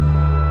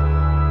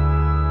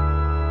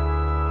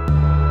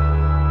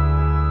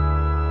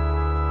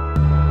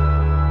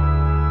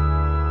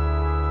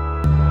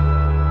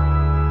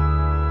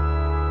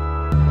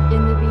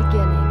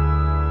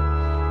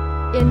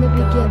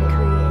beginning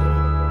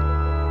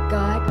created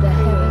God the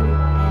heaven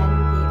and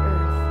the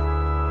earth,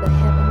 the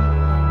heaven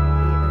and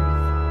the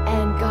earth.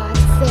 And God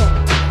said,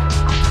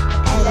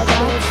 and let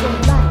there be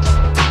light,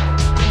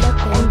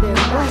 and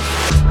there was,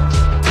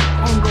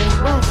 and there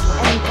was,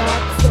 and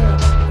God said,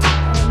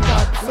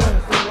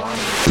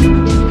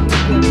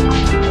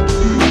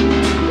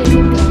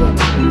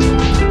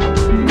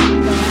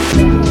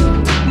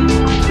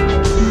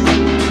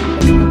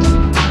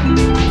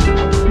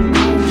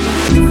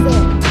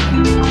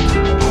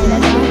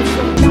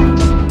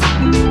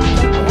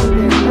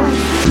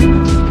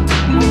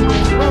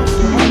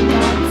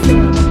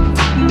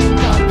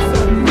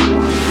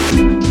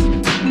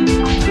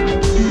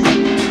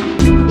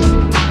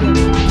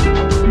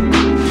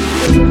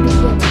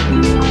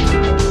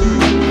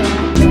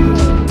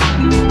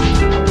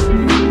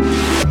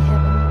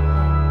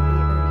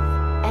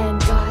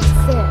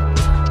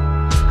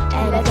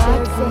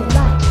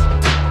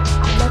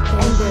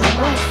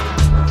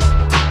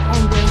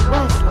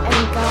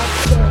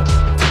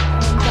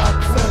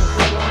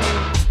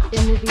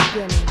 in the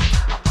beginning,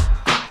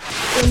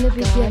 in the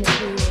beginning,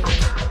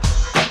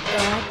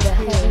 God the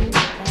heaven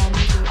and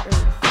the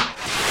earth,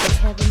 the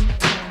heaven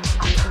and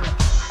the earth.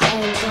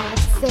 And God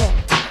said,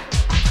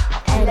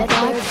 and let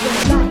there be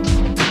light,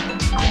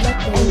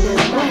 and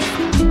there was,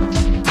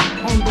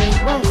 and there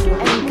was,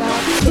 and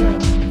God said,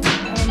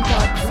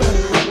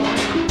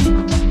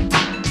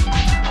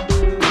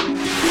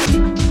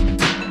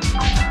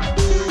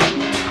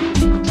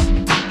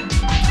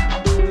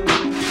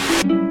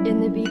 in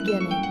the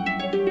beginning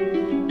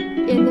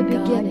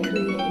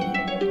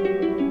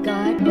created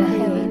God the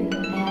heaven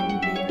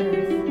and the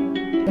earth,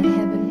 the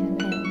heaven and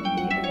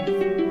the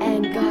earth.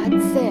 And God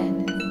said,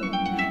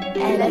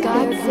 and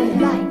God said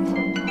light,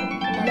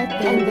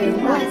 and there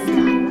was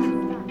light,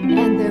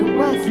 and there